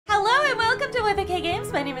Welcome to With a K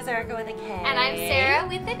Games. My name is Erica with a K. And I'm Sarah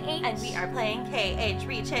with an H. And we are playing KH,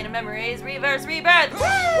 Rechain of Memories, Reverse Rebirth.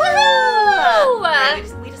 Woohoo!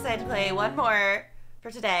 We decided to play one more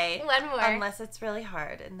for today. One more. Unless it's really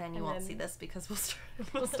hard, and then you won't see this because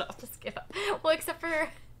we'll stop. Just give up. Well, except for...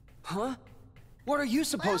 Huh? What are you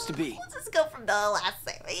supposed to be? Let's just go from the last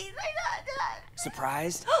segment.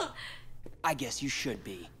 Surprised? I guess you should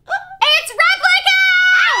be. It's Replica!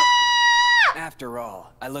 After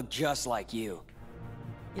all, I look just like you.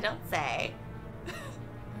 You don't say.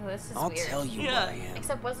 Oh, this is I'll weird. tell you what I am.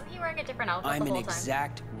 Except wasn't he wearing a different outfit I'm the an whole time?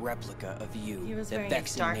 exact replica of He you was that wearing a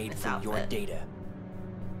Vexen made darkness from your outfit. data.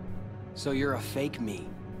 So you're a fake me.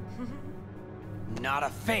 Not a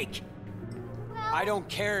fake. Well, I don't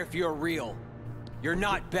care if you're real. You're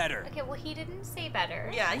not better. okay, well, he didn't say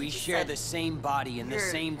better. Yeah, We he just share said, the same body and the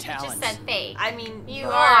You're- same He talents. just said fake. I mean, You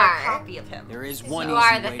are are. a copy of him. There is one You easy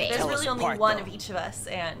are the way to fake. There's tell really us only apart, one though. of each of us,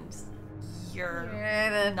 and you're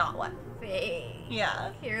You're the not one. fake.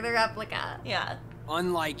 Yeah. You're the replica. Yeah.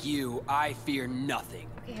 Unlike you, I fear nothing.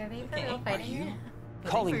 Okay, are they for Okay. real Are fighting you it?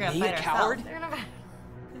 calling we're gonna me a fight coward? ourselves. They're gonna fight.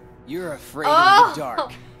 You're afraid Oh! of the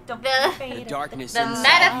dark. Don't The- be afraid The of darkness The inside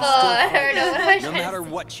metaphor. you still fights, No, no matter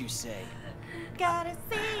what you say. Gotta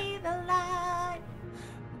see the light.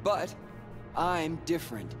 But I'm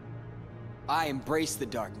different. I embrace the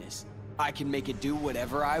darkness. I can make it do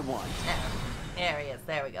whatever I want. There he is.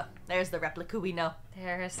 There we go. There's the replica we know.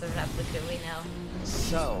 There's the replica we know.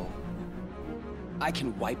 So, I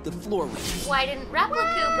can wipe the floor with you. Why didn't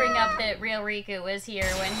Replica bring up that real Riku was here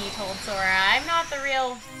when he told Sora, I'm not the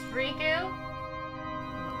real Riku?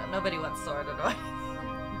 Nobody wants Sora to know.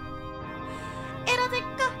 It'll take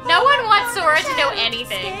a No whole one wants lot Sora of to know time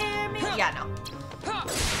anything. scare me. Yeah, no.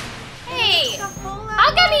 Hey! A whole lot How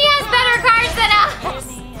come he has better cards than us?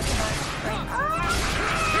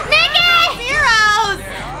 Mickey! Heroes!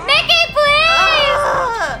 Mickey,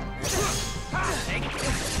 please!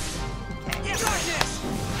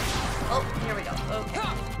 Oh, here we go. Okay.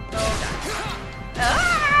 Oh,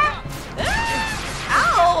 God.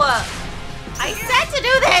 Ow! I said to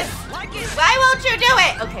do this! Why won't you do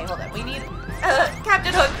it? Okay, hold on. We need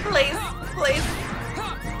Captain Hook, please. Please.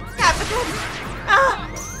 Captain Hook.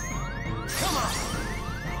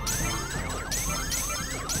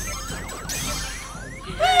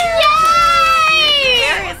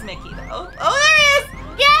 Yay! Where is Mickey, though? Oh, there he is!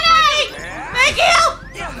 Get it! Mickey, help!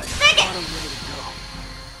 Mickey! I'm ready to go.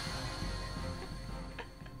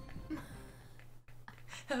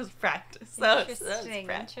 That was practice. That was Interesting,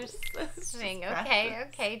 practice. interesting. That was Okay,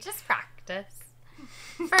 practice. okay, just practice.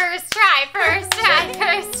 First try, first try,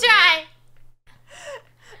 first try.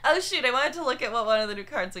 Oh shoot, I wanted to look at what one of the new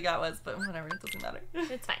cards we got was, but whatever, it doesn't matter.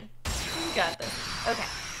 It's fine. We got this. Okay.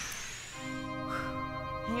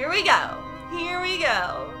 Here we go. Here we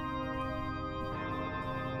go.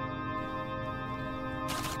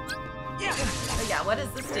 Oh, yeah, what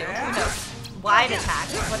does this do? Who knows? Wide attack.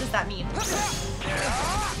 What does that mean?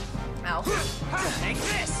 Ow. Take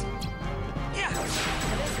this. What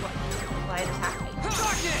is wide attack mean?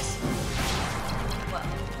 What?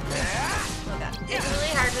 Oh god. It's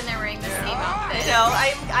really hard when they're wearing the same I outfit. know,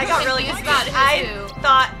 I got really Confused confused. about who's I who.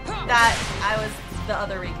 thought that I was the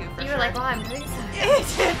other Riku for You sure. were like, well, I'm doing something.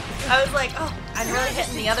 I was like, oh, I'm really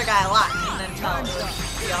hitting the other guy a lot. And then no, it was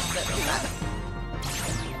the opposite of that.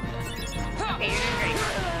 Okay, you're doing great.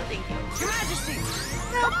 Thank you. Your Majesty.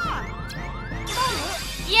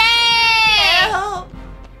 Yay! Oh,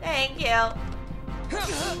 thank you.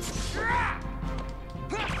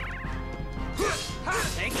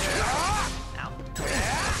 Take it. Ow. Ow.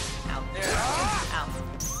 Ow.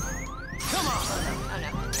 Come on. Oh no.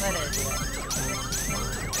 What is it?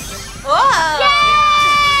 Whoa!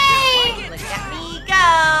 Yay! Look at me go!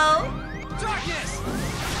 Darkness.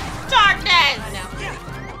 Darkness! Oh no.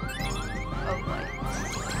 Oh boy.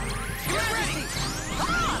 Your Majesty.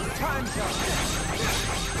 Time's up.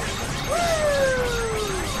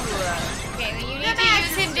 Okay, well, you need to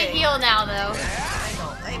use him to heal now, though.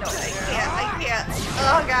 I know, I can't.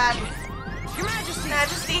 Oh god. Your Majesty.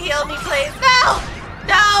 Majesty, heal me, please. No!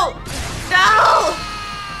 No! No!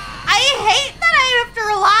 I hate that I have to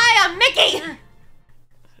rely on Mickey!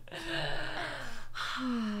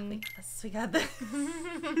 We got this.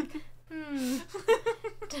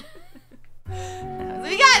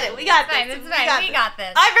 We got it. We got It's fine, this. it's fine. We got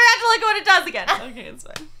this. I forgot to look at what it does again. Okay, it's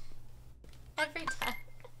fine. Every time.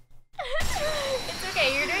 It's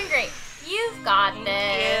okay, you're doing great. You've got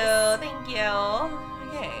this. Thank you.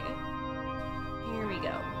 Okay. Here we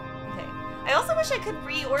go. Okay. I also wish I could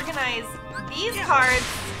reorganize these cards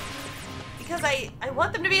because I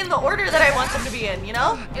want them to be in the order that I want them to be in, you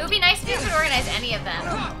know? It would be nice if you could organize any of them.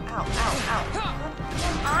 Ow, ow, ow. Come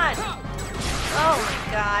on. Oh my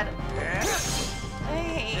god. I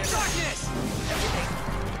hate everything.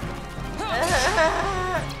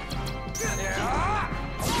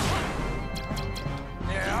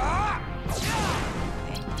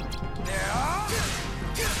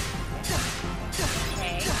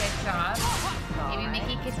 Okay, good job. Maybe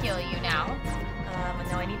Mickey could heal you now.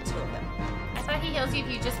 No, I need 2 of them. I thought he heals you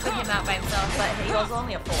if you just put him out by himself, But he was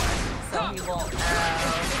only a 4, so he won't.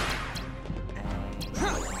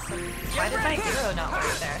 Why did my 0 not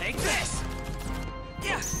work there? Take this.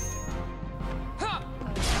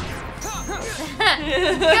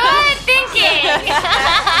 Good thinking!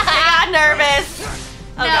 I got nervous.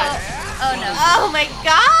 Oh, No. God. Oh no. Oh my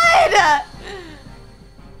god!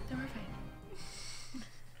 No, we're fine.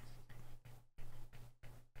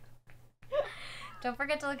 Don't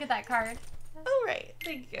forget to look at that card. All right,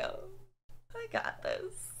 thank you. I got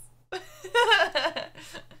this.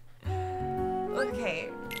 Okay,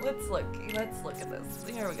 let's look at this.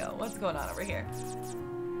 Here we go. What's going on over here?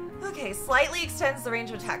 Okay, slightly extends the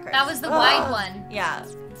range of attack cards. That was the wide one. Yeah.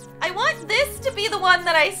 I want this to be the one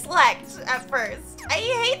that I select at first. I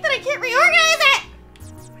hate that I can't reorganize it!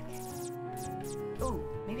 Ooh,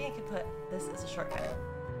 maybe I could put this as a shortcut.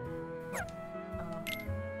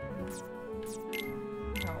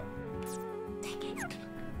 No. Dang it.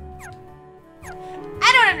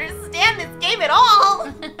 I don't understand this game at all!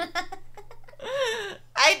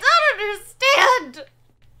 I don't understand!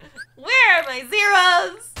 Where are my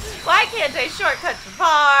zeros? Why can't I shortcut to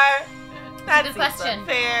par? That's Good question.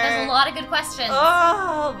 unfair. There's a lot of good questions.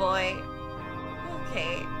 Oh boy.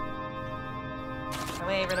 Okay. Run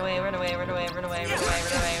away, run away, run away, run away, run away, run away, run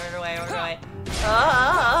away, run away, run away.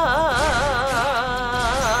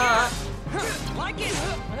 Okay.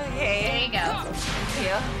 There you go.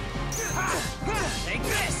 Yeah. Take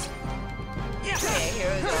this. Okay,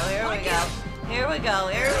 here we go, here we go. Here we go,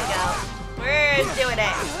 here we go. We're doing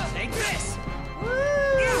it. Take this.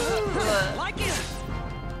 Woo! Like it.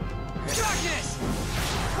 Darkness.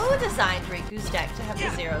 Who designed Riku's deck to have the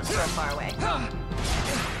zeros so far away? Oh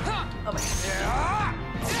my god.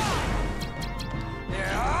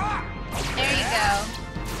 There you go.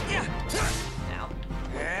 Now.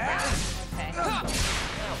 Okay. Oh my god.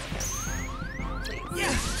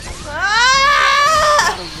 Please.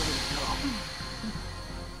 Ah!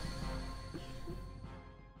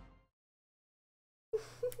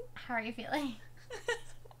 How are you feeling?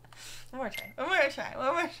 One more try. One more try.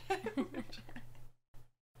 One more try. One more try.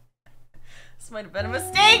 This might have been a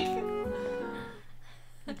mistake.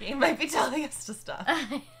 The game might be telling us to stop.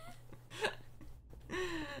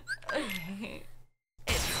 Okay.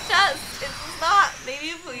 It's not. Maybe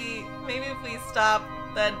if we stop,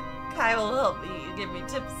 then Kai will help me give me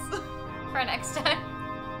tips. For next time.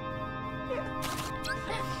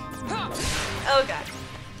 Oh god.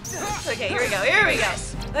 Okay, here we go. Here we go.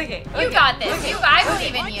 Okay. You got this. Okay. I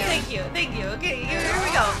believe in you. Thank you. Thank you. Okay, here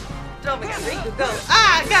we go. Oh my god, Riku, go.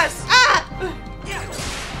 Ah, gosh. Ah!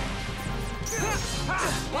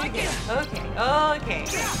 Okay. Okay.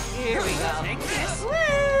 Here we go. Woo!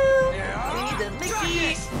 We need the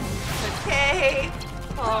Mickey. Okay.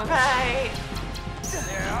 Alright.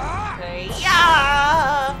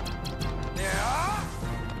 Yeah.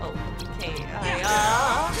 Oh, okay.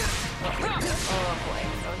 Oh boy.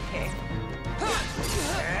 Okay.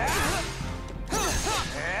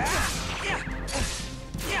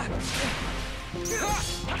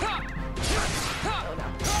 Oh no.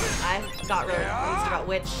 I got really confused about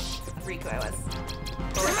which Riku I was.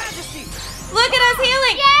 But we're fine. Look at us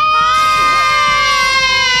healing! Yay!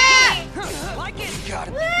 You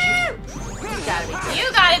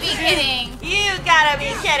gotta be Woo! kidding. You gotta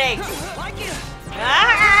be kidding!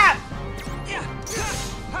 Ah!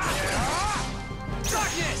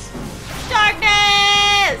 Darkness.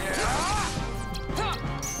 Darkness!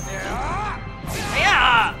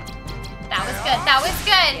 Yeah! That was good. That was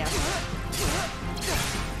good. Yeah.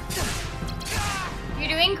 You're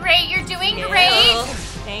doing great. You're doing Thank great. you.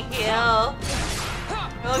 Thank you. Oh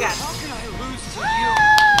god. How can I lose to you?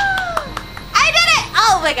 I did it!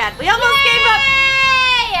 Oh my god, we almost gave up!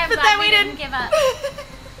 Yay! I'm But glad then we didn't didn't give up.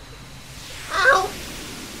 Ow!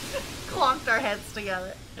 Clonked our heads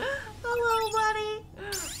together. Hello, buddy.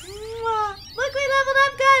 Mwah. Look, we leveled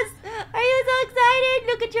up, guys! Are you so excited?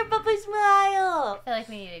 Look at your puppy smile! I feel like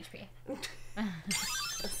we need HP.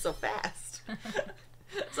 That's so fast.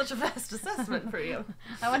 Such a fast assessment for you.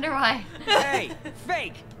 I wonder why. Hey,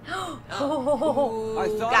 fake! Oh, I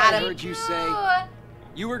thought got I him. heard you say Ooh.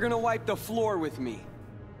 you were gonna wipe the floor with me.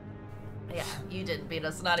 Yeah, you didn't beat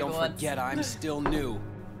us, not even Don't once. forget I'm still new.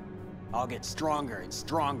 I'll get stronger and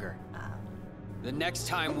stronger. The next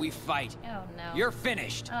time we fight, Oh no. you're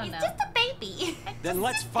finished. Oh He's no. just a baby. Then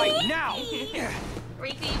let's fight now! Riku,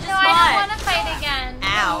 you just No, won. I don't want to fight again.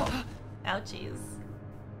 Ow. Ouchies.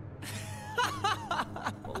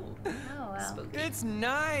 Oh well. Spooky. It's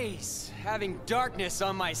nice having darkness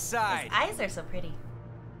on my His side. eyes are so pretty.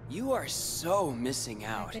 You are so missing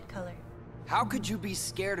out. Good color. How could you be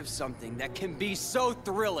scared of something that can be so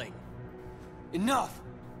thrilling? Enough!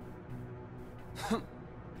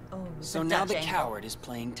 Oh, So now the coward is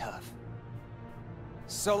playing tough.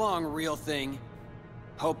 So long, real thing.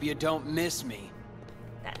 Hope you don't miss me.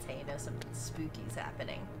 That's how you know something spooky's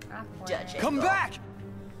happening. Awkward. Judge it. Come back!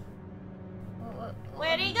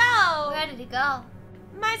 Where'd he go? Where did he go?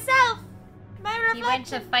 Myself. My reflection. He went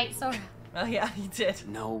to fight Sora. Oh yeah, he did.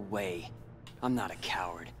 No way. I'm not a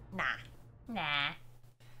coward. Nah. Nah.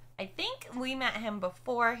 I think we met him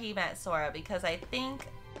before he met Sora because I think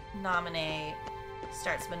Naminé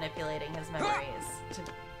starts manipulating his memories to,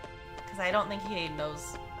 because I don't think he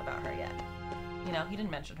knows about her yet. You know, he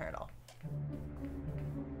didn't mention her at all.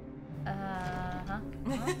 Huh?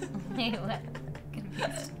 What?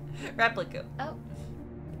 Confused. Replica. Oh,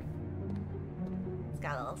 He's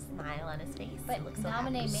got a little smile on his face. but He looks so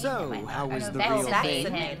Naminé made So, him. I how thought. Or was no, the Vexen real Vexen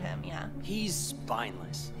thing? made him, yeah. He's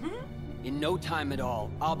spineless. In no time at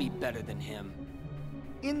all, I'll be better than him.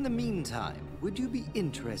 In the meantime, would you be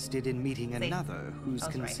interested in meeting See, another who's I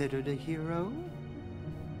was right. considered a hero?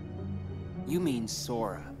 You mean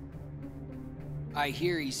Sora. I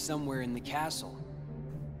hear he's somewhere in the castle.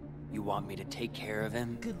 You want me to take care of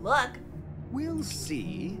him? Good luck. We'll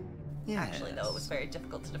see. Yes. Actually, though, it was very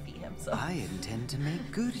difficult to defeat him, so. I intend to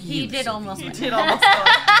make good use He did of almost you. win. did almost go.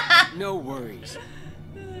 No worries.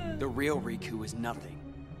 The real Riku is nothing.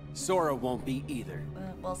 Sora won't be either.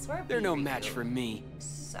 Well, Sora They're beat no Riku, match for me.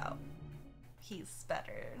 So, he's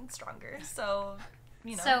better and stronger, so,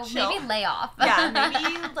 you know, So chill. maybe lay off. Yeah,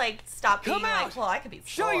 maybe, like, stop being Come out! like, well, I could beat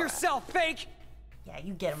Show Sora. yourself, fake! Yeah,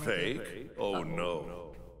 you get him. Riku. Fake? Oh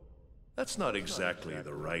no. That's not exactly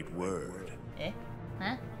the right word. Eh?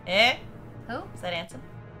 Huh? Eh? Who? Is that Ansem?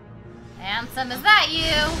 Ansem, is that you?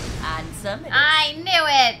 Ansem? It is. I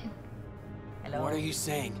knew it. Hello? What are you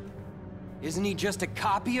saying? Isn't he just a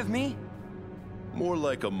copy of me? More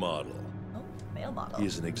like a model. Oh, male model. He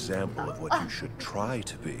is an example of what you should try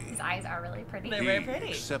to be. His eyes are really pretty. They're He very pretty.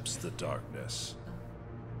 accepts the darkness.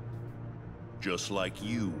 Just like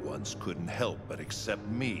you once couldn't help but accept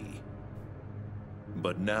me.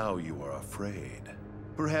 But now you are afraid.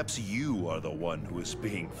 Perhaps you are the one who is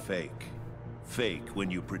being fake. Fake when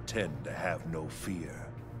you pretend to have no fear.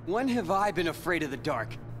 When have I been afraid of the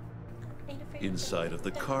dark? Inside of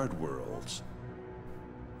the card worlds,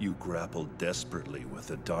 you grapple desperately with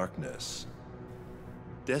the darkness.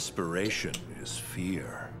 Desperation is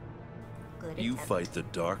fear. Good You attempt. fight the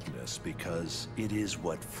darkness because it is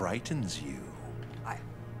what frightens you.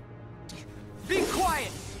 Be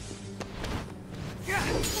quiet!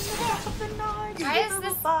 Why is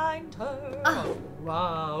this? Find her. Oh.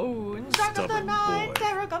 Wow. In dark of the Stubborn night, boy.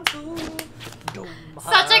 terror comes to.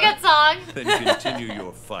 Such a good song. Then continue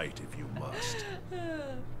your fight if you must.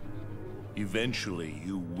 Eventually,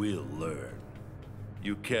 you will learn.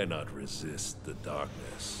 You cannot resist the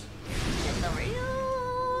darkness. In the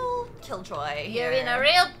real killjoy. You're in a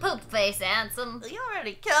real poop face, Ansem. We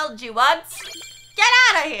already killed you once. Get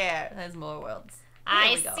out of here. There's more worlds. There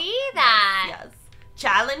I we go. see that. Yes.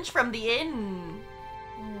 Challenge from the inn.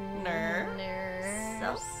 Ner. Nerd.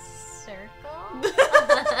 So- Circle.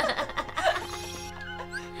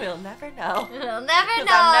 We'll never know. We'll never 'Cause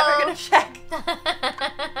know. I'm never gonna check.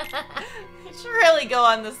 You should really go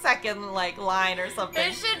on the second line or something.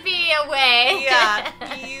 There should be a way. Yeah,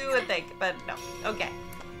 you would think, but no. Okay,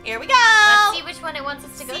 here we go. Let's see which one it wants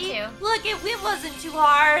us to go See? to. Look, it wasn't too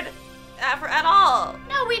hard at all.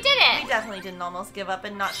 No, we did We it. definitely didn't almost give up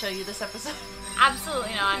and not show you this episode.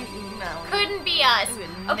 Absolutely not. No. Couldn't be us. We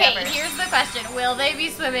would Okay, never. here's the question. Will they be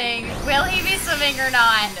swimming? Will he be swimming or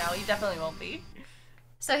not? No, you definitely won't be.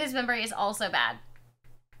 So his memory is also bad.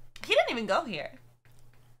 He didn't even go here.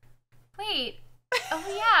 Wait. Oh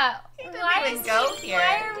yeah. He didn't Why even is go he, here.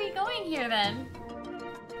 Why are we going here then?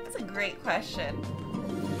 That's a great question.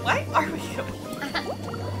 Why are we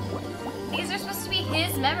going? These are supposed to be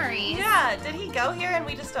his memories. Yeah, did he go here and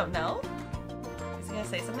we just don't know? Is he gonna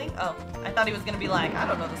say something? Oh, I thought he was gonna be like, I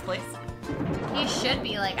don't know this place. He should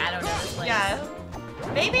be like, I don't know this place. Yeah.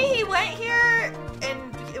 Maybe he went here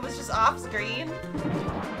and it was just off screen.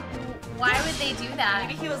 Why would they do that?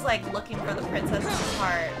 Maybe he was like looking for the princess's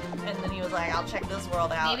heart and then he was like, I'll check this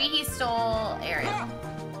world out. Maybe he stole Ariel.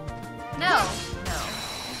 No. No.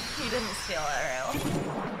 He didn't steal Ariel.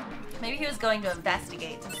 Maybe he was going to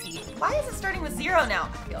investigate to see. Why is it starting with 0 now?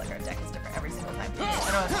 I feel like our deck is different every single time.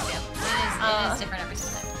 I don't understand. It is different every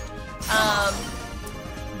single time.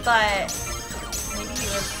 But maybe he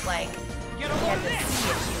was like, he had to see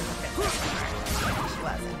if she was a fit for She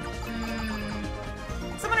wasn't.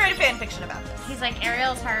 Someone write a fan fiction about this. He's like,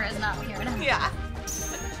 Ariel's heart is not pure enough. Yeah.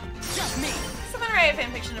 Just me. Someone write a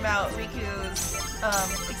fan fiction about Riku's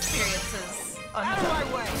experiences on his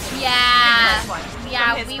own. Yeah.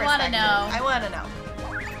 Yeah, we want to know. I want to know.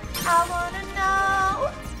 I want to know.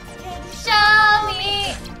 Can you show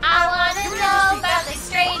me? I want to know about the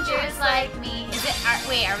strangers like me. Is it?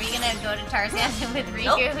 Wait, are we gonna go to Tarzan with Riku?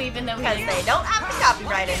 Nope. Even though because they don't have the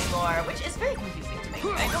copyright anymore, which is very confusing to me.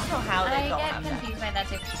 I don't know how they don't have that. I get confused by that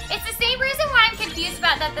too. It's the same reason why I'm confused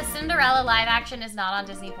about that the Cinderella live action is not on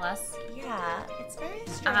Disney Plus. Yeah, it's very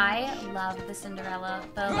strange. I love the Cinderella,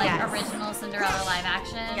 the original Cinderella live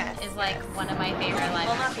action is like one of my favorite live.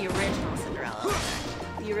 Well, not the original Cinderella.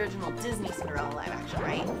 The original Disney Cinderella live action,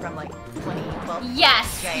 right? From like 2012.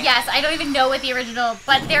 Yes, yes. I don't even know what the original,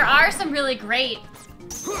 but there are some really great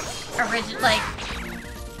original, like.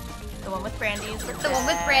 The one with Brandy is the one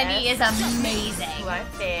with Brandy is amazing. My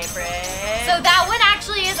favorite. So that one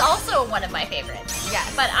actually is also one of my favorites.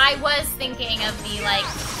 Yes. But I was thinking of the like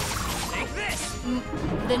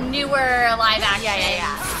the newer live action.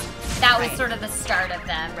 That was sort of the start of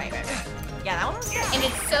them. Right. Yeah, that one was good. And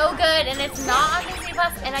it's so good, and it's not on Disney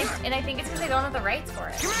Plus, and I think it's because they don't have the rights for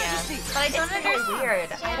it. Yeah. But I don't understand. It's weird.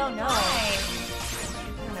 Yeah, I don't know. Why?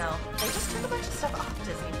 No, they just took a bunch of stuff off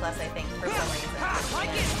Disney Plus, I think, for some reason.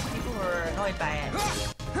 And people were annoyed by it.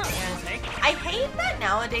 And I hate that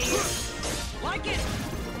nowadays.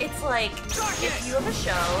 It's like, if you have a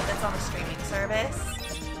show that's on a streaming service,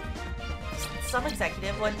 some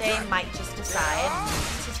executive one day might just decide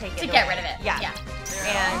to take it to get rid of it. Yeah.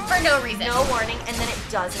 And for no reason. No warning, and then it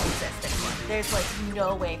doesn't exist anymore. There's like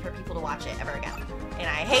no way for people to watch it ever again. And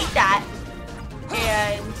I hate that.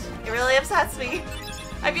 And it really upsets me.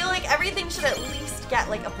 I feel like everything should at least get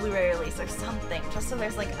like a Blu-ray release or something, just so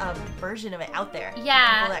there's like a version of it out there for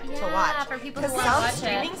people to watch. For people who want to some watch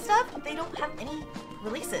streaming stuff, they don't have any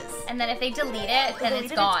releases. And then if they delete it, then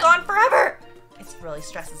it's gone. It's gone forever. It really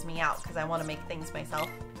stresses me out because I want to make things myself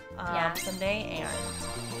someday, and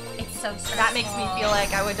it's so stressful. That makes me feel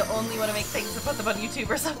like I would only want to make things and put them on YouTube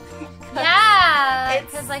or something. Yeah,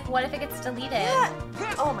 because like, what if it gets deleted? Yeah.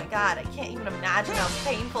 Oh my god, I can't even imagine how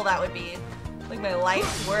painful that would be. Like my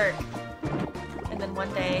life's work, and then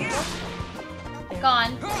one day,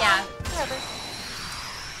 gone. Yeah. Whatever.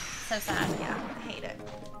 So sad. Yeah, I hate it.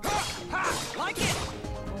 Like it.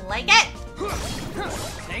 Like it.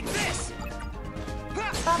 Take this.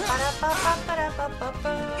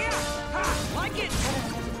 Like it.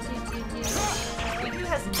 Riku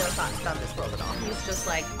has no thoughts about this world at all. He's just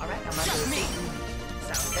like, alright, I'm under the seat.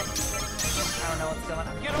 Sounds good. I don't know what's going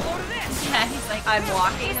on. Get a load of this. Yeah, he's like, I'm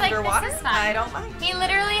walking underwater. This is fine. I don't mind. He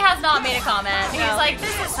literally has not made a comment. He's like,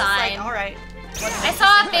 this is fine. Like, alright. I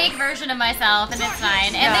saw a fake version of myself, and it's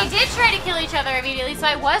fine. And they did try to kill each other immediately, so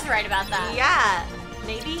I was right about that. Yeah.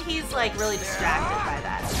 Maybe he's like really distracted by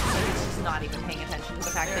that. So he's just not even paying attention to the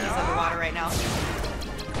fact that he's underwater right now.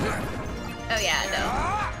 Oh yeah, no.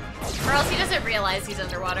 Or else he doesn't realize he's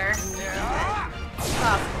underwater.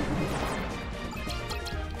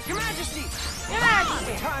 Your Majesty! Your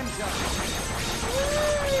Majesty! Time's up.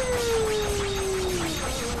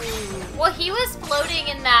 Well, he was floating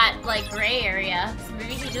in that like gray area, so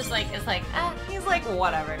maybe he just like is like, he's like,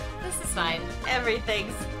 whatever. This is fine.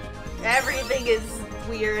 Everything is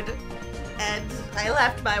weird, and I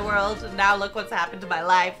left my world, and now look what's happened to my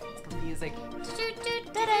life. It's confusing.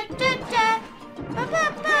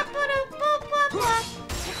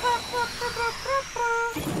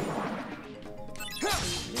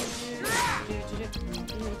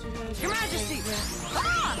 Your Majesty!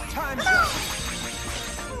 Time's up.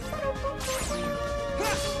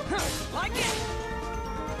 Like it.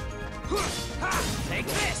 Take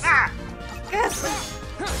this. Yes.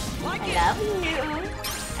 Like it.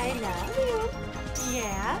 I love you.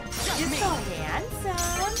 Yeah. You're so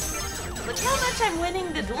handsome. Look how much I'm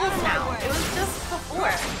winning the duels now. It was just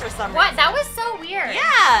before for some reason. What? That was so weird.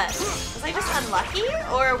 Yeah. Was I just unlucky,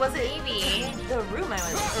 or was it maybe the room I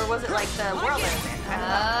was, or was it like the world I was in? I don't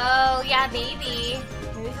know. Oh yeah, maybe.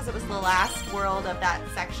 Maybe because it was the last world of that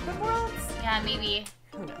section of worlds. Yeah, maybe.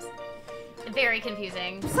 Who knows? Very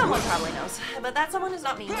confusing. Someone probably knows, but that someone is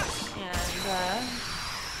not me. And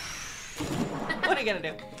what are you gonna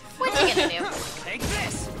do? What are you gonna do? Take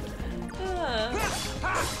this. Okay,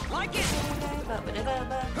 Like it.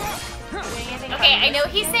 Okay, I know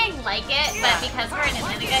he's saying like it, but because we're in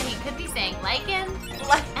Atlantica, he could be saying lichen.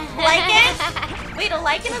 Lichen? Wait, a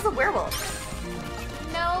lichen is a werewolf.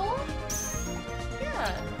 No.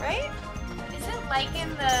 Yeah, right? Isn't lichen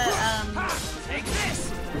the, Take this!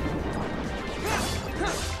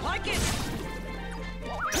 Like it!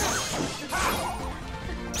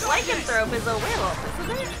 Lycanthrope is a werewolf,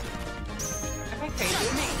 isn't it? Am I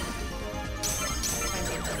crazy?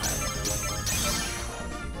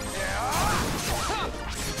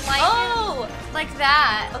 lichen? Oh! Like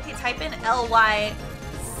that. Okay, type in L-Y-C-E-N.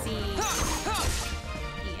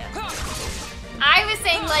 I was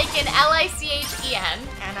saying lichen, L-I-C-H-E-N.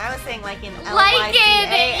 And I was saying like in Lichen!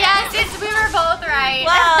 L-Y-C-A-N. Yes, we were both right.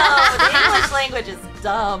 Whoa, the English language is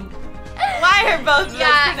dumb. Why are both of those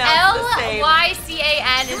pronounced the same?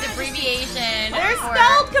 L-Y-C-A-N is abbreviation. They're for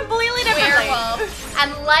spelled completely differently. werewolf. And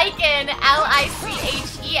lichen,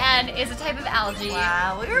 L-I-C-H-E-N, is a type of algae.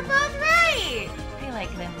 Wow, we were both right. I like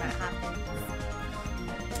when that happens.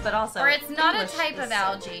 But also, Or it's not English a type is of so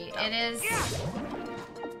algae. dumb.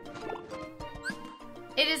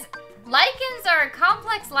 It is. Lichens are a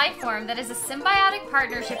complex life form that is a symbiotic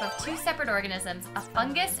partnership of two separate organisms, a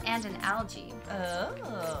fungus and an algae.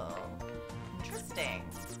 Oh, interesting.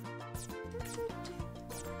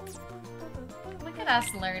 Look at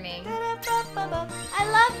us learning. I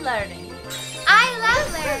love learning. I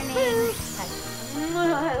love learning.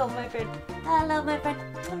 I love my friend. I love my friend.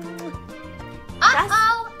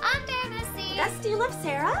 Uh-oh, under the sea. Gus, do you love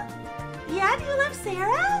Sarah? Yeah, do you love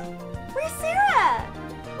Sarah? Where's Sarah?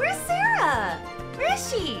 Where's Sarah? Where is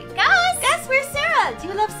she? Gus! Gus, where's Sarah? Do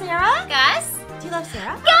you love Sarah? Gus! Do you love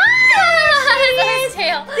Sarah? Gus! His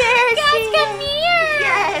tail. There Gus, she come is. here!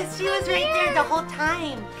 Yes, she was right there the whole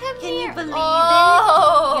time. Come Can here. you believe Oh.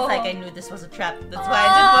 it? He's like, I knew this was a trap. That's why I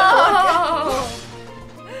didn't want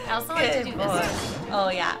to look. I also like to do Good boy. this. Oh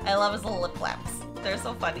yeah, I love his little lip flaps. They're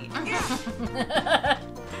so funny.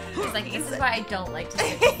 He's like, this is why I don't like to do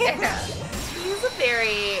this. He's a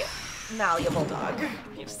very malleable dog.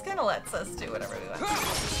 He just kind of lets us do whatever we want.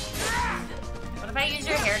 What if I use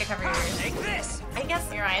your hair to cover yours? Take this! I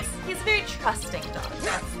guess Your eyes. he's a very trusting dog.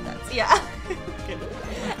 That's yeah.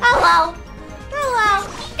 Hello. Hello.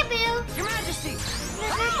 Peekaboo. Your Majesty!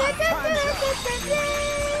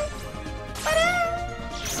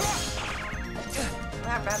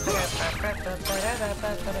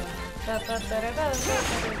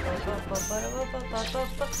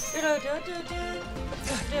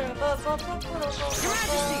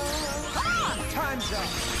 Time's up!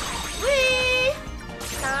 Whee!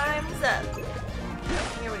 Time's up.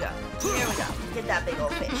 Here we go. Here we go. Get that big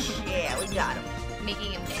old fish. Yeah, we got him.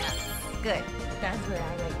 Making him dance. Good. That's what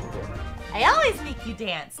I like to do. I always make you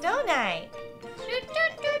dance, don't I?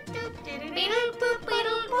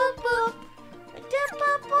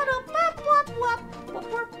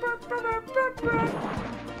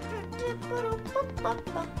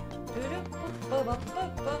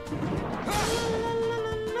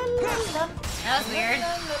 That was weird.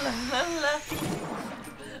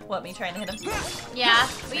 What, me trying to hit him? Yeah,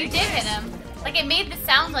 but you did hit him. Like, it made the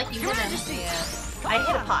sound like you hit him. Yeah. I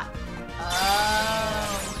hit a pot.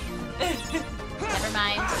 Oh. Never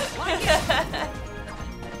mind.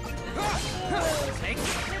 Take it!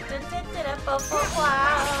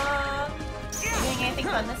 You doing anything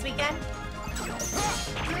fun this weekend?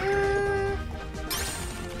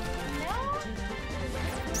 No.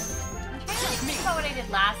 I'm trying to think about what I did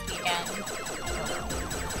last weekend.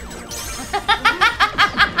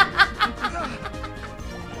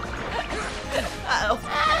 Uh-oh.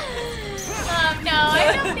 No,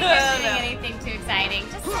 I don't think I'm doing anything too exciting.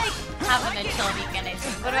 Just like having a chill weekend, I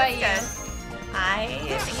think. What about you? Good. I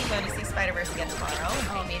think I'm going to see Spider-Verse again tomorrow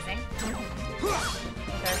Oh, amazing.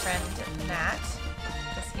 with our friend Matt,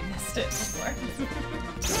 because he missed it before.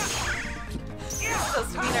 We were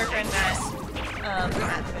supposed to meet our friend Matt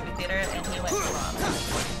at the movie theater, and he went to Mom.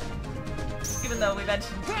 Even though we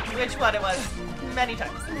mentioned which one it was many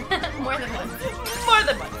times. More than once. More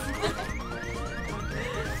than once.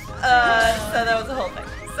 So that was the whole thing.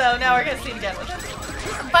 So now we're gonna see it again with him.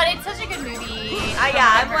 But it's such a good movie.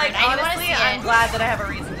 Yeah, I'm like, I wanna honestly, see I'm it. glad that I have a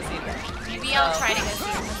reason to see it again. Maybe I'll try to go see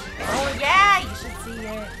it. Oh yeah, you should see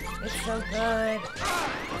it. It's so good.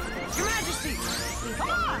 Your Majesty!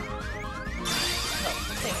 Oh,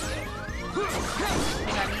 thank you.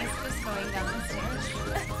 Remmy's just going down the stairs.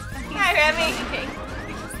 Hi, Remy. Okay.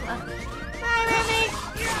 Hi, Remy.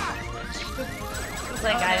 He's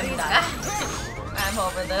like, I am done. I'm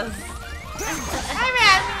over this. Hi,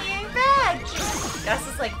 Remy. I'm back. Gus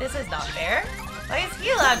is like, this is not fair. Why is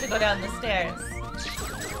he allowed to go down the stairs?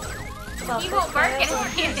 He won't bark at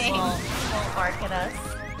anything. He won't bark at us.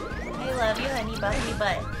 I love you, honey bunny,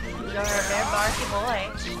 but you're a very barky boy.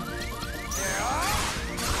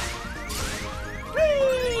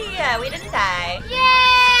 Whee! Yeah, we didn't die.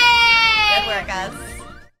 Yay! Good work, us.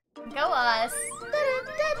 Go us.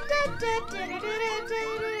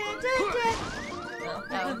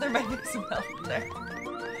 Oh, there might be some help there.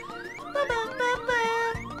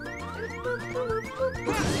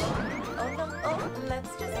 Oh no, oh, let's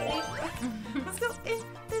just leave. Let's go in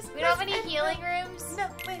this. We don't have any healing rooms? No,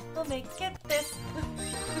 wait, we'll make it this.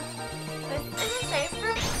 This is a safe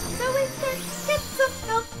room, so we can get some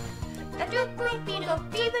help. And it will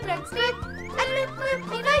be the next night. And it will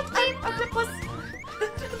be night time. Octopus to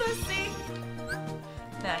the sea.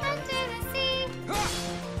 Nah, To the sea.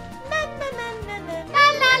 na na na na na. La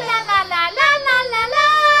la la la la la la la la.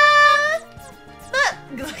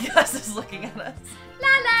 Gus is looking at us.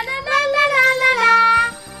 La la la la la la la la.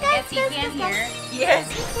 Yes, he can hear. Yes,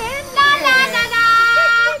 he can. La la la la.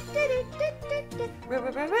 When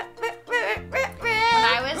I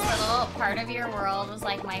was little, Part of Your World was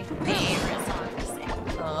like my favorite song to sing.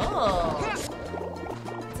 Oh,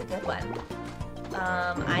 that's a good one.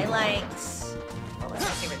 I liked. What was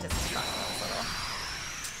my favorite Disney song when I was little?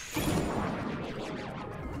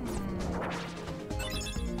 I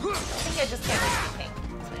think I just can't wait to be pink.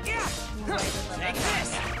 Take this.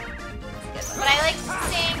 But I like to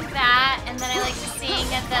sing that, and then I like to sing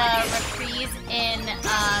the reprise in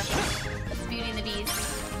Beauty and the Beast.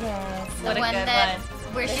 Yes, The what a one good that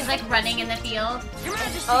one. where she's like running in the field. Your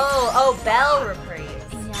Majesty. Oh, Belle reprise.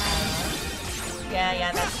 Yeah.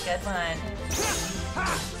 Yeah, that's a good one.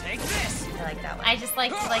 Take this. I like that one. I just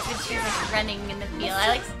like when she's like running in the field. I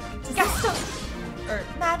like to Gaston! Or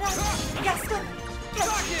Madame Gaston!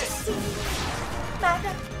 Can't you see?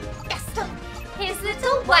 Madame Gaston! his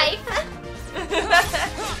little wife.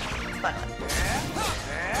 Fun one.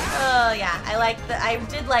 Oh yeah, I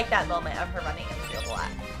did like that moment of her running in the field a lot.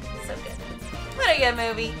 So good. What a good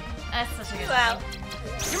movie. That's such a good Wow. movie.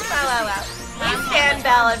 Wow. We stand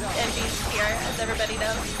Belle and Beast here, as everybody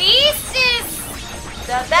knows. Beast is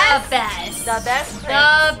The the best. best. The best. The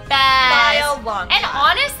best. By a long And shot.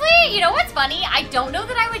 honestly, you know what's funny? I don't know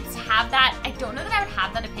that I would have that. I don't know that I would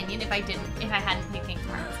have that opinion if I hadn't picked King's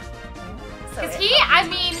Hearts. So Because it-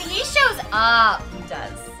 he shows up. He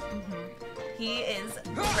does. He is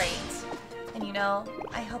great. And you know,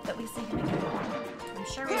 I hope that we see him again. I'm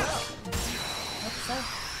sure we will. Hope so.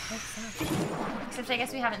 Except I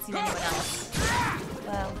guess we haven't seen anyone else.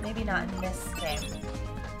 Well, maybe not in this game.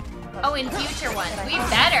 But Oh, in future ones. We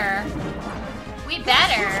better.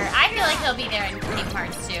 I feel like he'll be there in King's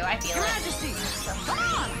Hearts too. I feel Your it. Majesty.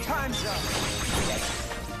 Time's up.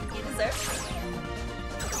 he deserves it.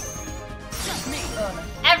 Just me. Oh, no.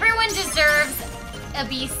 Everyone deserves a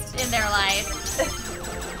beast in their life.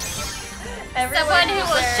 Everyone Someone who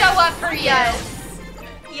will deserves- show up for you.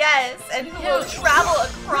 Yes, and who will travel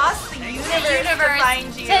across the universe to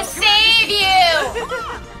find you. to save you.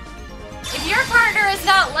 If your partner is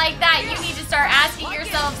not like that, you need to start asking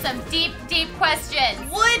yourself some deep, deep questions.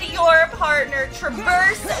 Would your partner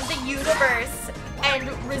traverse the universe and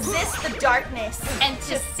resist the darkness And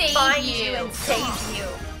to save find you. and save you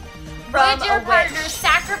from Would your a partner witch?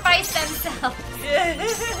 sacrifice themselves,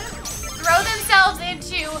 throw themselves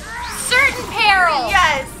into certain peril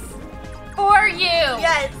Yes, for you?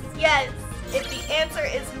 yes. If the answer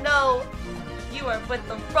is no, you are with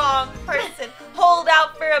the wrong person. Hold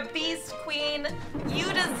out for a beast, queen. You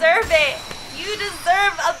deserve it. You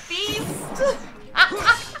deserve a beast.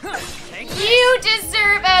 You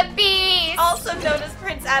deserve a beast. Also known as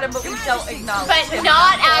Prince Adam, but we don't acknowledge But him.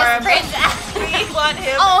 not or- as Prince Adam. We want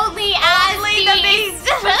him Only as Only the beast.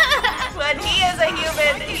 when he is a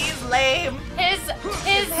human. He's lame. His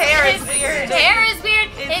hair is weird. His hair is weird.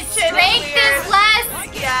 His His chin is strength weird. is less.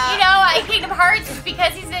 Yeah. You know, in Kingdom Hearts,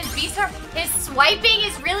 because he's in his beast form, his swiping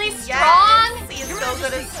is really strong. Yes, he is so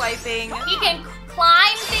good at swiping. He can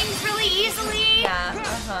climb things really easily. Yeah.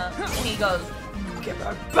 And he goes, "Give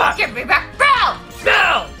her back." Give me back, bro!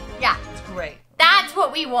 No. Yeah, It's great. that's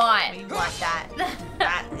what we want. We want that.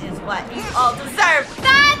 That is what you all deserve.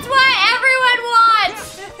 That's what everyone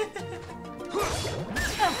wants.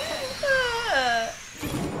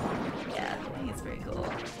 Yeah, he's very cool.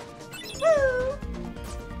 Woo!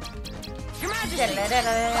 Your Majesty.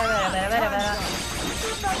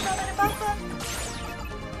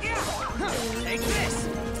 Take this.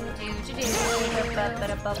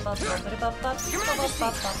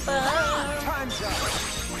 Time's up.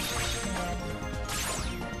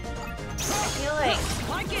 I feel like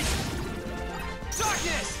Like it.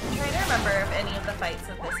 Darkness. I'm trying to remember if any of the fights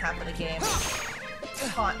of this half of the game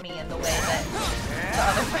taunt me in the way that the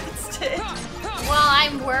other fights did. Well,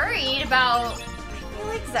 I'm worried about... I feel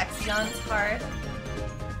like Zexion's hard.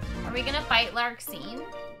 Are we gonna fight Larxene?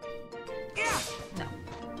 No,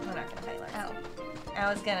 we're not gonna fight Larxene. Oh. I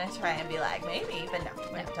was gonna try and be like, maybe, but no,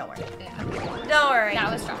 don't worry. Yeah. Don't worry. That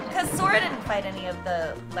was strong. Because Sora didn't fight any of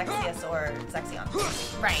the Lexius or Zexion.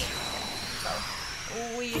 Right. So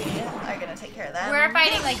we are gonna take care of them. We're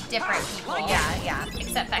fighting like different people. Yeah.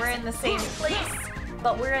 Except We're in the same place,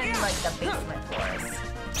 but we're in like the basement floors.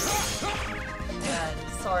 And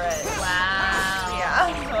Sora is... Wow. Yeah,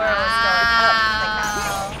 Sora was going up the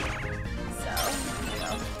castle. So, you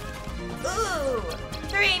know. Ooh!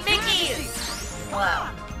 3 Mickeys! Wow.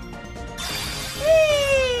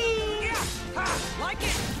 Whee! Like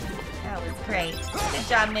it. That was great. Good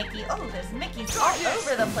job, Mickey. Oh, there's Mickeys all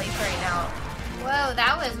over the place right now. Whoa,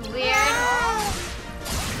 that was weird.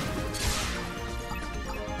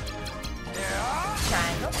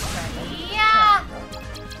 Triangle, triangle. Yeah.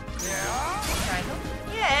 Triangle.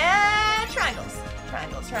 Yeah, triangles.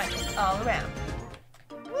 Triangles all around.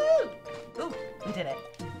 Woo! Ooh, we did it.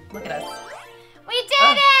 Look at us. We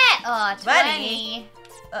did it! Oh, 20.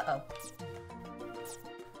 Uh-oh.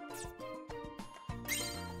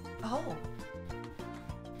 Oh.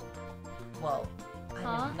 Well, I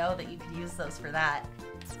didn't know that you could use those for that.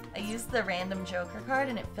 I used the random Joker card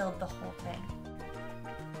and it filled the whole thing.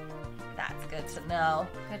 That's good to know.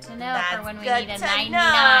 Good to know That's for when we good need a to 99.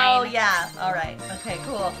 know. Yeah. All right. Okay.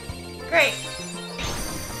 Cool. Great.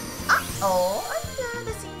 Uh-oh.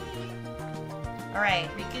 Under the sea. All right,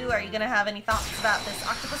 Riku. Are you gonna have any thoughts about this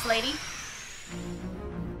octopus lady?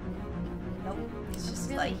 Nope. He's just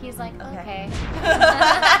Really? like He's like, okay.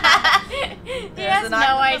 He There's has an no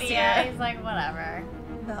octopus idea. here. He's like, whatever.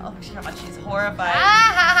 No, she's horrified.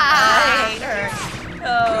 Ah! I hate her.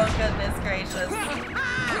 Oh goodness gracious.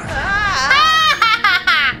 Ah!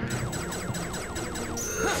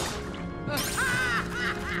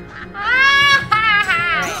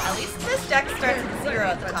 Alright, at least this deck starts with 0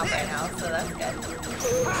 at the top right now, so that's good.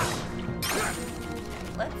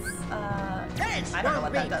 Let's, I don't know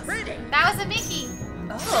what that does. That was a Mickey.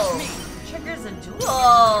 Oh, triggers a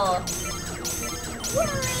duel.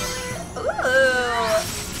 Ooh.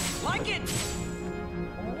 Like it.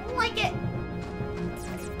 Like it.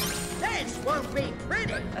 This won't be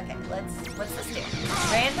pretty. Okay, what's this do?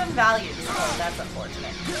 Random values. Oh, that's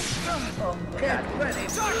unfortunate. Oh, Get ready.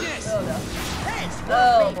 oh no. This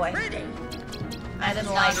Oh, won't be boy. pretty. I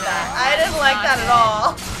didn't like that. I didn't like that at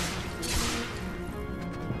all.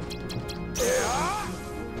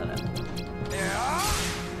 Oh no.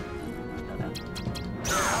 Oh no.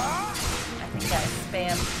 I think I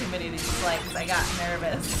spammed too many of these flanks. I got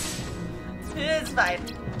nervous. It's fine.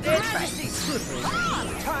 It's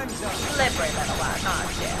fine. Time's up. Slippery little one. Oh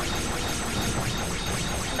shit.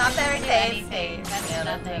 Not very tasty. That's Yeah,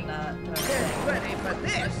 nothing. Get ready for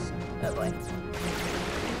this. Oh boy.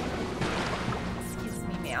 Excuse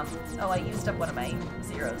me, ma'am. Oh, I used up one of my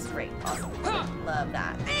zeros. Great. Awesome. Love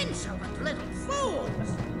that. Insolent little fools.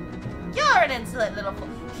 You're an insolent little fool.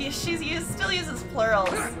 Still uses plurals.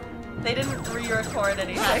 They didn't re-record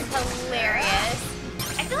anything. That's hilarious.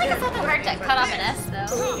 I feel like it's not that hard to cut off an S,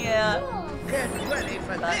 though. Yeah. Get ready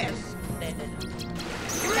for But this. they didn't.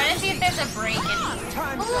 I'm trying to see if there's a break in...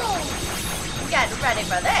 Time's Ooh. Get ready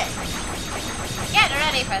for this. Get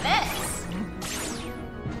ready for this.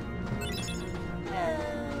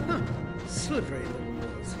 Slippery little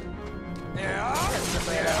fools. Yeah,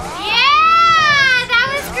 that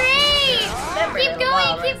was great. Keep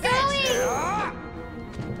going, keep going.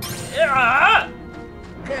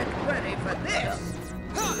 Get ready for this.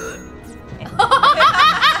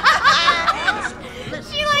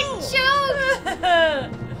 She like choked.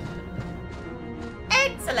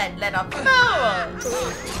 Excellent little fool.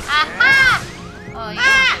 Aha! Oh, you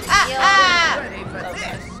Ready for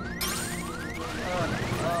this.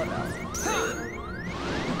 Oh no.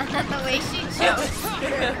 the way she choked.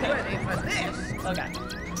 Get ready for this. Okay.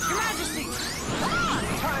 Your Majesty.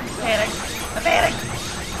 Time's up. Panic. I panic.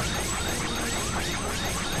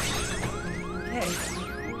 Okay.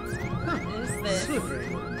 Is this Slippery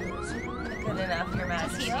little fools. good enough, Your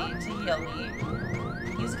Majesty, to heal me?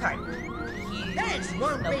 Use a card. This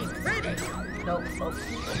won't be pretty. Nope. Oh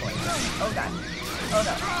boy. Oh god. Oh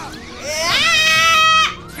no.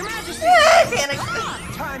 Your Majesty. Panic.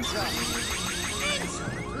 Time's up.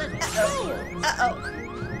 Insolent little fool. Uh-oh.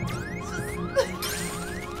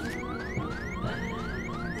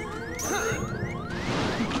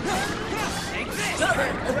 Take this. Get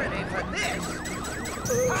ready for this.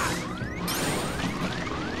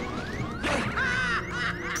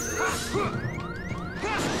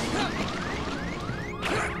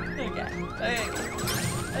 Okay.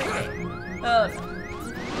 Okay. Oh no.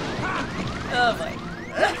 Oh boy.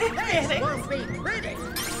 This won't be pretty.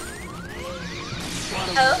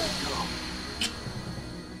 Oh.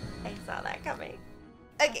 I saw that coming.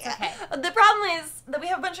 Okay. Okay. The problem is that we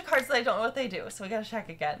have a bunch of cards that I don't know what they do, so we gotta check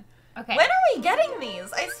again. Okay. When are we getting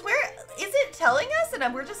these? I swear, is it telling us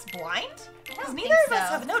and we're just blind? Because neither of us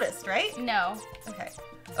have noticed, right? No. Okay.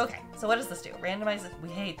 Okay, so what does this do? Randomize it. We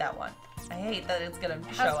hate that one. I hate that it's gonna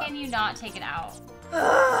show How up. can you not take it out?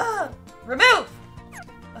 Remove!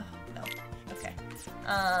 Oh, no. Okay.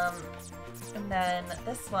 And then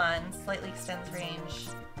this one slightly extends range.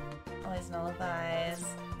 Always nullifies.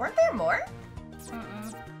 Weren't there more?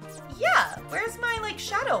 Mm-mm. Yeah. Where's my, like,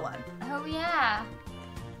 shadow one? Oh, yeah.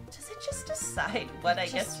 Does it just decide what I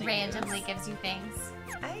get Just to randomly use? gives you things.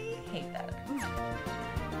 I hate that.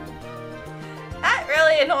 That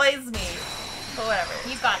really annoys me. But whatever.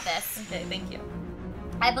 You got this. Okay, thank you.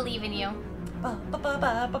 I believe in you.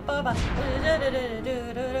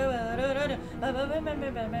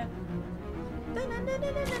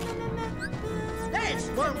 This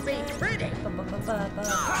won't be pretty.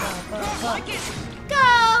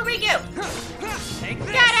 Go, Riku!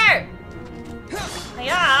 Get her!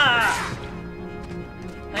 Hiya!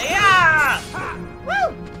 Hiya! Woo!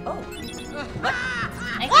 Oh. What? I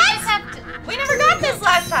think What? you just have to... We never got this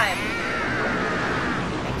last time!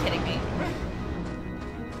 Are you kidding me?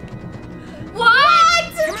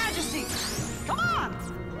 What? Your Majesty, come on.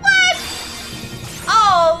 What?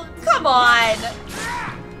 Oh, come on!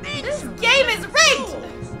 This game is rigged!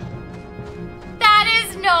 That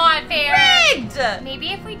is not fair. Rigged! Maybe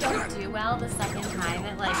if we don't do well the second time,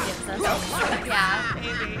 it like gives us. Yeah.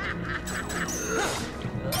 Maybe.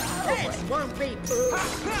 This won't be.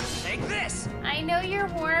 Take this. I know you're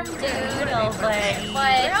warm, dude. Little buddy.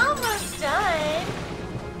 But- We're almost done.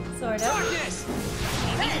 Sort of. This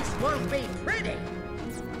won't be pretty.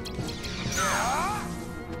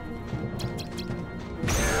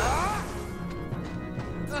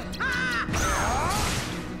 Oh god.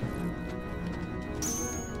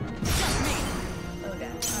 Oh no.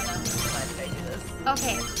 Why did I do this?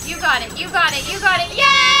 Okay, you got it. You got it. You got it. Yay!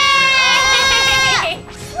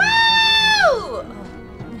 Woo!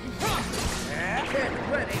 Get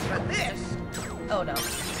ready for this. Oh no.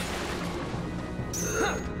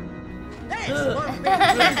 This won't be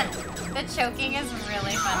pretty. The choking is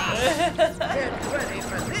really funny. Get ready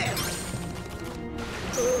for this.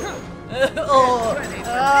 Oh. Ready for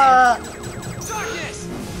Darkness!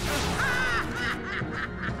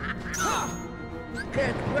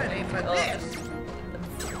 Get ready for this.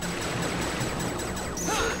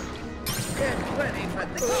 Get ready for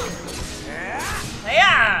this.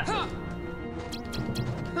 Yeah.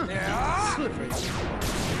 Slippery.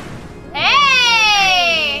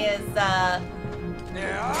 Hey! Is come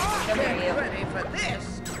here, Get you. ready for this.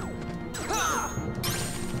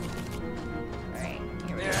 Alright,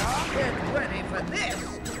 here we go. Get ready for this.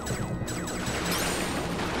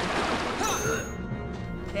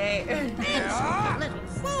 Okay. Little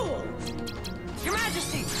fool. Your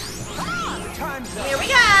Majesty! Come on! Time's up! Here we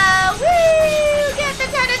go! Woo! Get the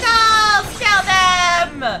tentacles! Kill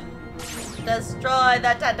them! Destroy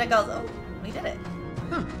the tentacles. Oh, we did it.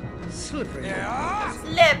 Slippery.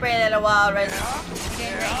 Slippery little walrus.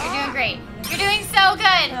 You're doing great. You're doing so I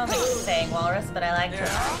good. don't think it's saying walrus, but I like to.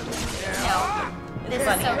 No, It is this is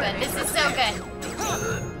funny. so good. This is so good.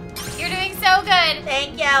 You're doing so good.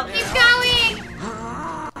 Thank you. Keep going.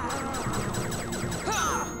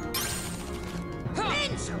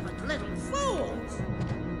 Insolent little fools.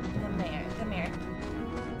 Come here. Come here.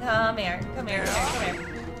 Come here. Come here. Come here.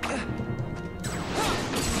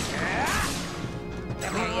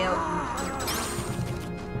 Come here, you.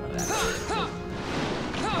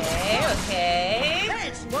 Okay. Okay.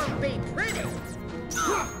 This won't be pretty.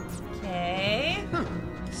 Okay.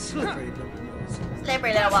 Slippery little boys.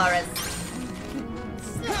 Slippery little walrus.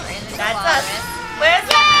 That's That's us. Where's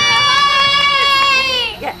the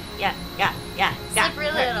Yeah, yeah, yeah, yeah, yeah.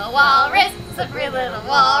 Slippery little walrus. Slippery little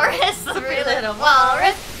walrus. Slippery little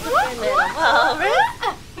walrus. Slippery little walrus.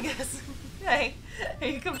 Yes. Hey, are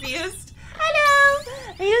you confused? Hello.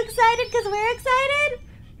 Are you excited because we're excited?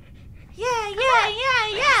 Yeah, yeah, yeah,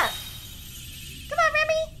 yeah. Come on,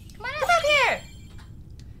 Remy. Come on Come up. up here.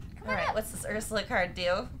 Come All on right, up. what's this Ursula card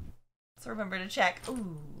do? Let's remember to check.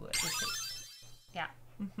 Ooh. Let's see. Yeah.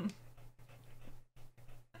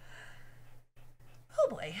 Oh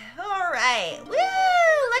boy. All right. Woo!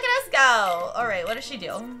 Look at us go. All right, what does she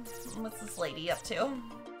do? What's this lady up to?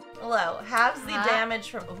 Hello. Halves the damage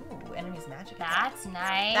from ooh, enemy's magic. attack. That's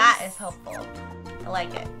nice. That is helpful. I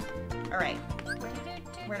like it. All right.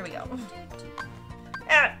 Where do we go?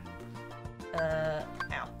 Ah.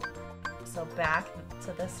 Ow. So back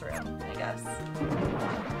to this room, I guess.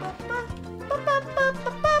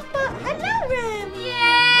 Hello, Remy! Yay!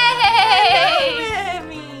 Hello,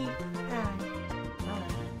 Remy! Hi.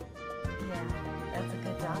 Yeah, that's a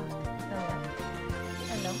good dog.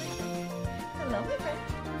 Hello, my friend. Hello, my friend.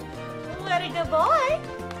 What a good boy!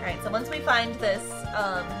 Alright, so once we find this,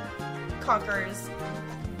 Conqueror's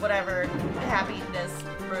whatever happiness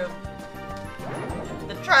room,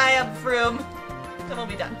 the triumph room, then we'll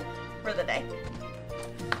be done for the day.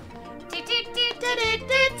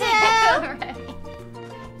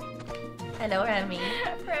 Hello, Remy.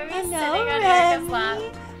 Remy's Hello, sitting on Erica's lap.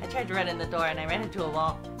 Remy. I tried to run in the door and I ran into a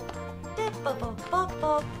wall.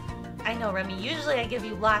 I know, Remy. Usually I give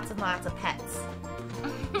you lots and lots of pets,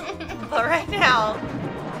 but right now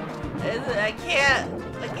I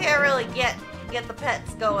can't really get the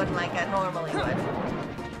pets going like I normally would.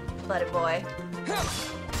 Buddy boy.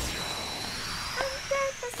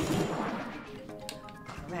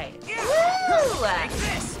 Alright. Woo!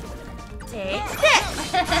 Take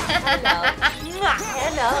this! Hello. Mwah.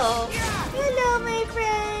 Hello. Hello, my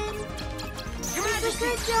friend. It's a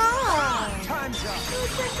good job. Time's up.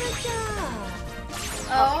 It's a good job.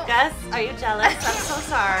 Oh. Gus, are you jealous? I'm so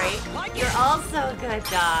sorry. You're also a good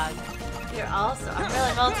dog. You're also... I'm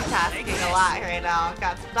really multitasking a lot right now. I've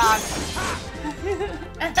got some dogs.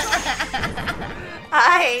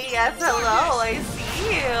 Hi, yes, hello. I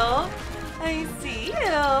see you. I see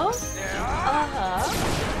you. Uh-huh.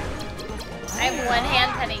 I have one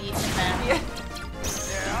hand petting each of them. Yeah.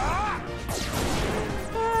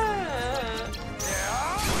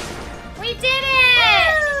 We did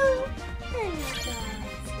it!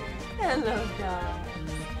 Hello, dogs.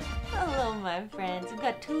 Hello, my friends. We've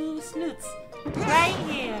got 2 snoots right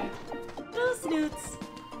here. 2 snoots.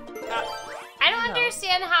 I don't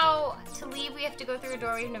understand how to leave we have to go through a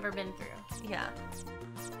door we've never been through. Yeah.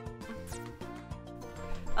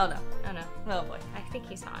 Oh no. Oh no. Oh boy. I think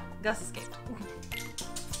he's hot. Gus escaped.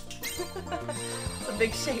 It's a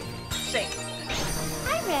big shake.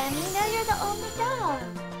 Hi, Remy. Now you're the only dog.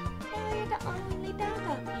 Now you're the only dog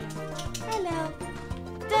up here. Hello.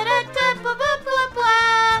 Da-da-da-ba-ba-ba-ba.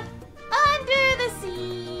 Under the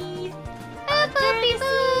sea. Under the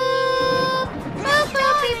sea.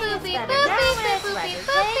 Boopy boopy boopy boopy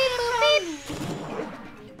boopy boopy.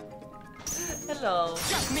 Hello.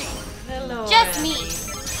 Just me. Hello. Just Remy. me.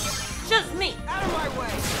 Just me. Out of my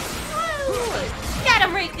way. Get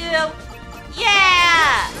him, Riku!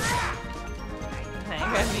 Yeah! Hi,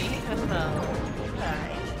 Remy. Hello.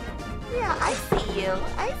 Hi. Yeah, I see you.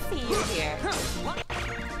 I see you here.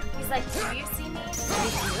 He's like, do you see me? I do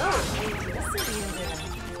see you there.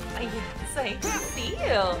 Yes, I do see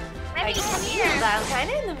you. Remy, I can come see here. you, but I'm kind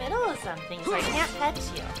of in the middle of something, so I can't pet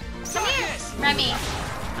you. Come here. Remy.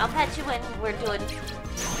 I'll pet you when we're doing this.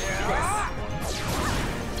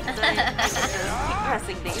 So I can just keep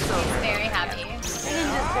pressing things over. Very happy. I can just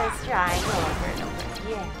press triangle over and over.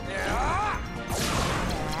 Yeah. Yeah.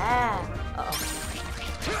 Uh-oh.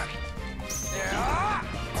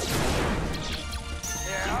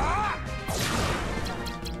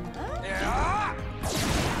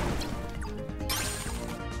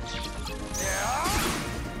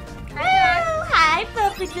 Oh, hi,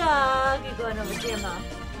 puppy dog. You're going over to your mom.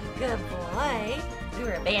 Good boy. We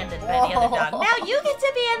were abandoned by the other dog. Now you get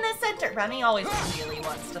to be in the center. Remy always really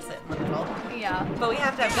wants to sit in the middle. Yeah. But we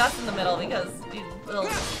have to have Gus in the middle because he'll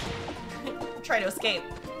try to escape.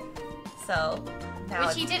 So now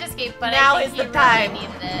Which he did escape, but now I is think the he time. really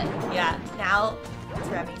needed it. Yeah, now it's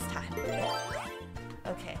Remy's time.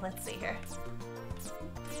 Okay, let's see here.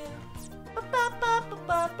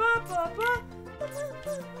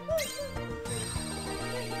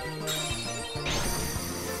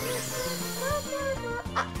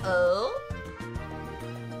 Uh-oh.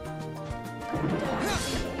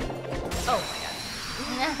 Oh my god.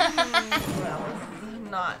 Well, this is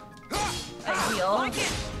not ideal,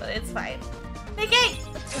 but it's fine. Mickey!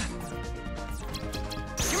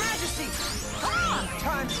 Your Majesty! Ah,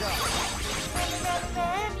 time's up.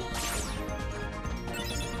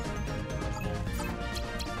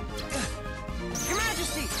 Your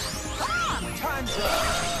Majesty! Ah, time's up.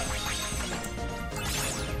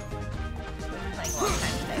 Playing a long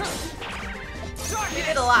time today. We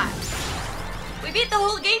did a lot. We beat the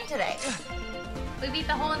whole game today. We beat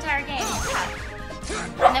the whole entire game. Yeah.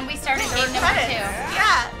 And then we started There game were number credits.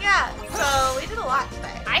 2. Yeah. So we did a lot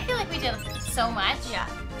today. I feel like we did so much. Yeah.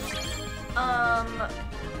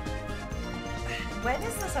 When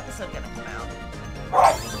is this episode gonna come out?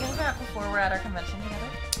 Is it gonna come out before we're at our convention together?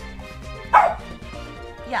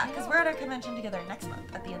 Yeah, because we're at our convention together next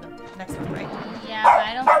month, at the end of next month, right? Yeah, but I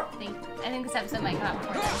I think this episode might come out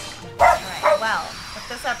before then. Alright, well, if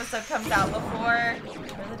this episode comes out before...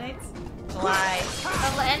 What are the dates? July.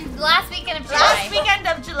 And last weekend of July. Last weekend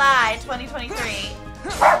of July, 2023.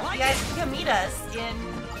 You guys can come meet us in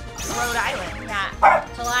Rhode Island. Yeah.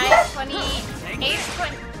 July 28th,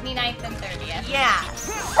 29th, and 30th. Yeah.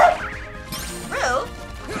 Rue?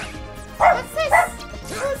 What's this?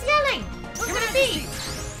 Who's yelling? Who's could it be?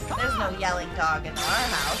 There's no yelling dog in our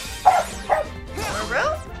house.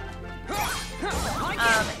 Rue?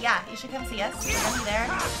 Yeah, you should come see us. We're gonna be there.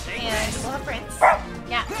 And we'll have prints.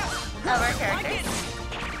 Yeah. Of our characters.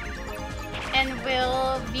 And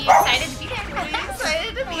we'll be excited to be there. We'll be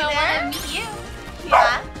excited to be We'll there. want to meet you.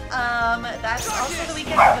 Yeah. That's also the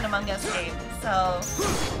weekend of an Among Us game. So,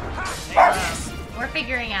 We're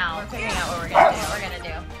figuring out. we're figuring out what we're gonna do. What we're gonna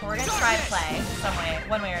do. We're gonna try to play some way,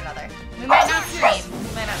 one way or another. We might not stream.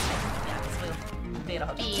 We might not stream. Yeah, because we'll be at a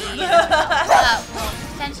hotel. We'll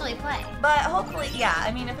potentially play. But hopefully, yeah.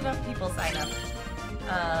 I mean, if enough people sign up.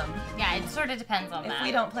 Yeah, it sort of depends on If that.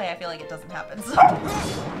 we don't play, I feel like it doesn't happen.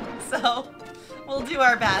 So we'll do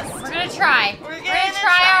our best. We're gonna try. We're gonna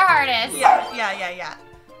try our hardest. Yeah.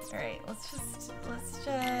 All right, let's just.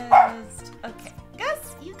 Okay,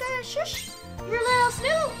 Gus, you gotta shush your little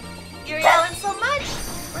snoot. You're yelling so much.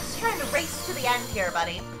 We're just trying to race to the end here,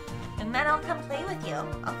 buddy. And then I'll come play with you.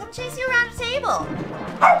 I'll come chase you around a table.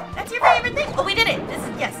 That's your favorite thing. Oh, we did it.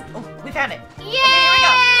 Yes. Oh, we found it. Yay! Okay, here we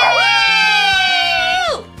go.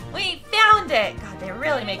 Woo! We found it. God, they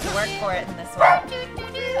really make you work for it in this one.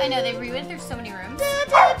 I know, they went through so many rooms.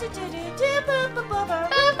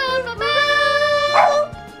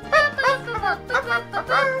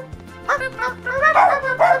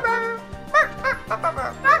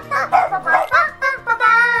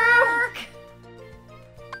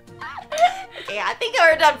 Okay, I think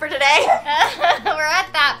we're done for today. We're at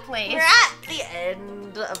that place. We're at the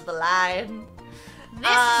end of the line. This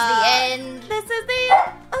is the end. This is the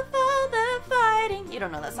end of all the fighting. You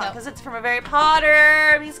don't know that song because it's from a Harry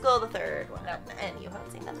Potter musical, the third one. Nope. And you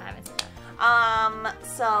haven't seen them. I haven't seen that.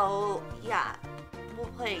 So yeah, we'll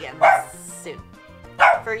play again soon.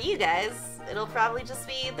 For you guys, it'll probably just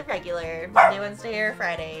be the regular Monday, Wednesday, or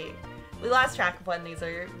Friday. We lost track of when these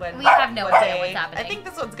are. When We have no what idea day. what's happening. I think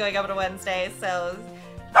this one's going up on a Wednesday, so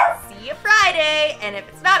see you Friday. And if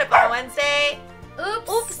it's not up on a Wednesday, Oops.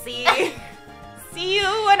 oopsie. See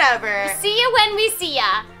you whenever. See you when we see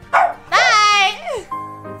ya.